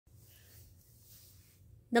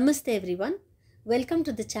Namaste everyone. Welcome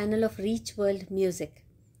to the channel of Reach World Music.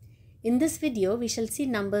 In this video, we shall see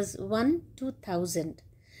numbers 1 to 1000.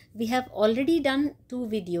 We have already done two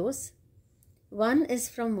videos. One is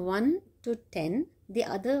from 1 to 10. The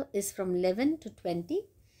other is from 11 to 20.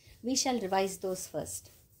 We shall revise those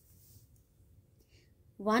first.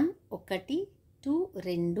 1 ఒకటి 2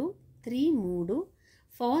 రెండు 3 మూడు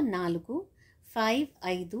 4 నాలుగు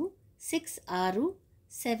 5 ఐదు 6 ఆరు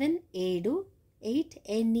 7 ఏడు 8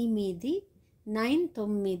 ఎనిమిది 9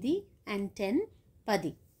 తొమ్మిది and 10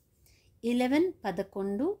 10 11 11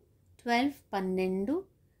 12 12 13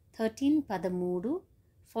 13 14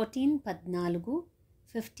 14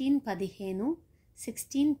 15 15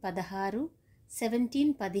 16 16 17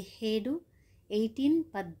 17 18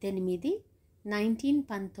 18 19 19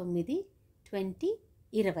 20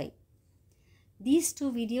 20. These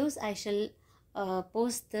two videos I shall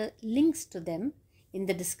post the links to them in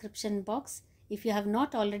the description box. If you have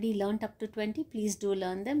not already learnt up to 20, please do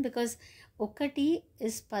learn them, because okati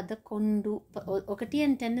is padakondu, okati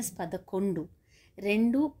and 10 is padakondu,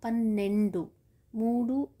 rendu pannendu,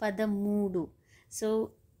 moodu padamudu. So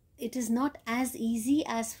it is not as easy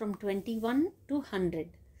as from 21 to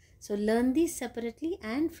 100. So learn these separately,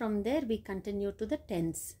 and from there we continue to the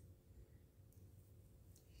tens.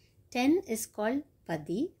 10 is called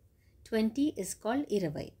padi, 20 is called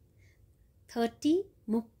iravai, 30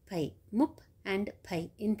 muppai, mup and pai.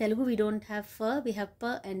 In Telugu we don't have fa, we have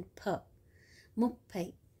pa and pa. Muppai.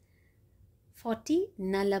 40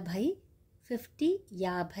 nalabhai, 50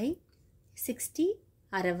 yabhai, 60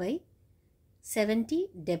 aravai, 70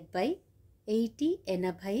 debbai, 80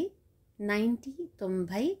 enabhai, 90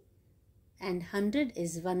 tombhai, and 100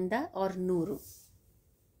 is vanda or nuru.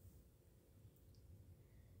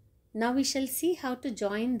 Now we shall see how to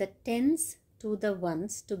join the tens to the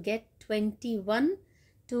ones to get 21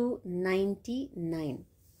 to 99.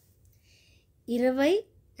 Iravai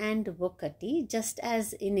and okati, just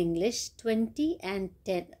as in English 20 and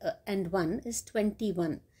 10 and 1 is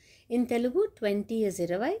 21. In Telugu 20 is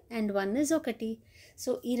iravai and 1 is okati. So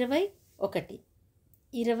iravai okati,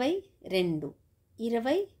 iravai rendu,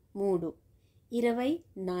 iravai మూడు,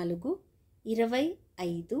 24, 25,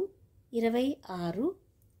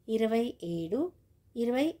 26,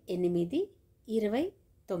 27, 28,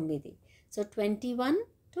 29. So 21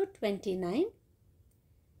 to 29.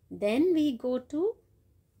 Then we go to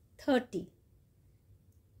 30.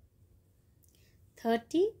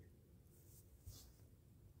 30,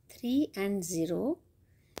 3 and 0.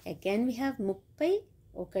 Again we have muppai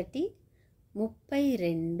okati, muppai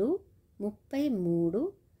rendu, muppai మూడు,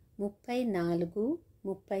 34,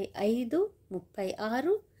 35,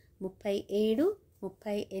 36,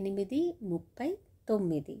 37, 38,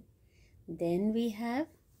 39. Then we have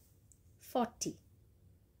 40.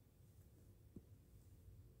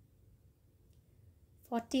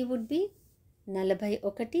 40 would be 41,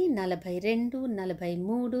 42, 43,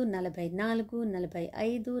 44, 45,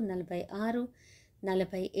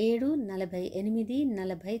 46, 47,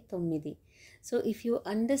 48, 49. So if you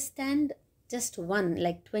understand just one,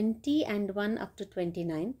 like 20 and 1 up to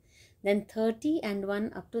 29, then 30 and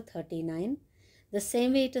 1 up to 39. The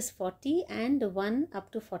same way it is 40 and 1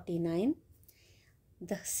 up to 49.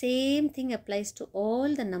 The same thing applies to all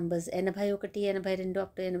the numbers. 81, 82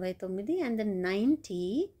 up to 89, and then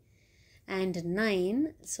 90 and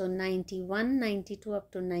 9. So 91, 92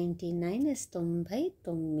 up to 99 is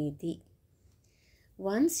 99.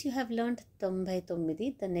 Once you have learnt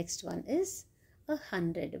 99, the next one is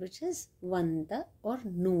 100, which is vanda or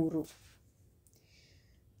nuru.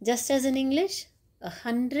 Just as in English,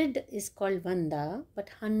 100 is called vanda, but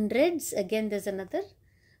hundreds, again there's another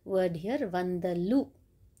word here, vandalu.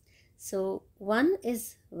 So 1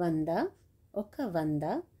 is vanda, oka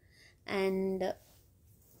vanda, and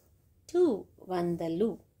 2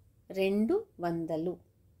 vandalu, rendu vandalu,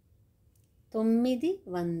 tommidi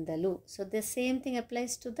vandalu. So the same thing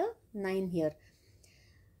applies to the 9 here.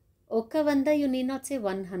 Oka vanda, you need not say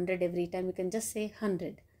 100 every time, you can just say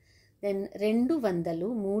 100. Then rendu vandalu,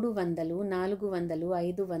 మూడు వందలు, 4 వందలు,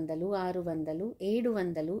 5 వందలు, 6 వందలు, 7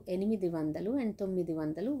 వందలు, 8 వందలు, and 9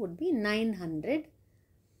 వందలు would be 900.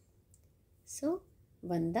 So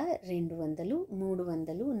 100, 200, 300,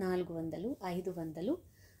 400, 500, 600, 700, 800,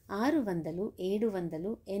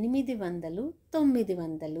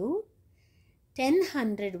 900.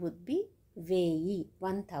 1000 would be veyi,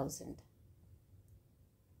 1000.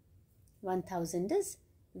 1000 is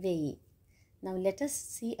veyi. Now let us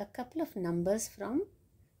see a couple of numbers from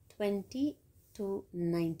 20 to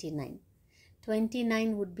 99.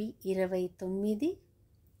 29 would be 29. 20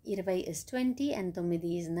 is 20 and 9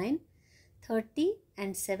 is 9. 30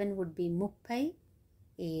 and 7 would be muppai,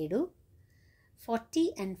 7.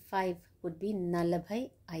 40 and 5 would be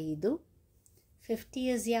 45. 50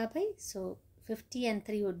 is 50, so 50 and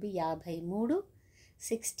 3 would be 53.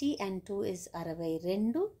 60 and 2 is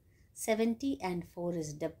 62. 70 and 4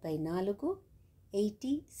 is 74.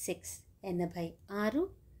 86 86.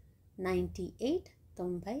 98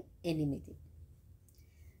 98.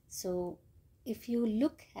 So if you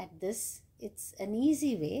look at this, it's an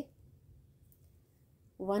easy way.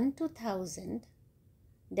 1 to 1000,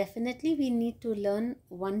 definitely we need to learn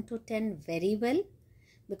 1 to 10 very well,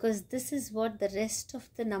 because this is what the rest of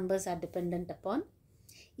the numbers are dependent upon.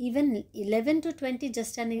 Even 11 to 20,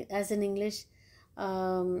 just as in English,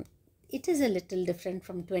 it is a little different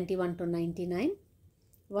from 21 to 99.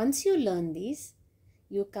 Once you learn these,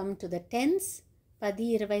 you come to the tens. 10,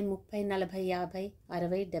 20, 30, 40,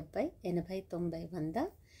 50, 60, 70, 80,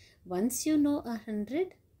 90. Once you know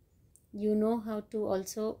 100, you know how to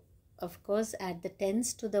also, of course, add the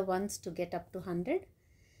tens to the ones to get up to 100.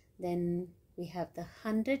 Then we have the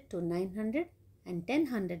 100 to 900, and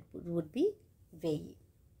 1000 would be 1000.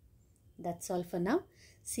 That's all for now.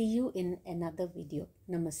 See you in another video.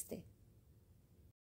 Namaste.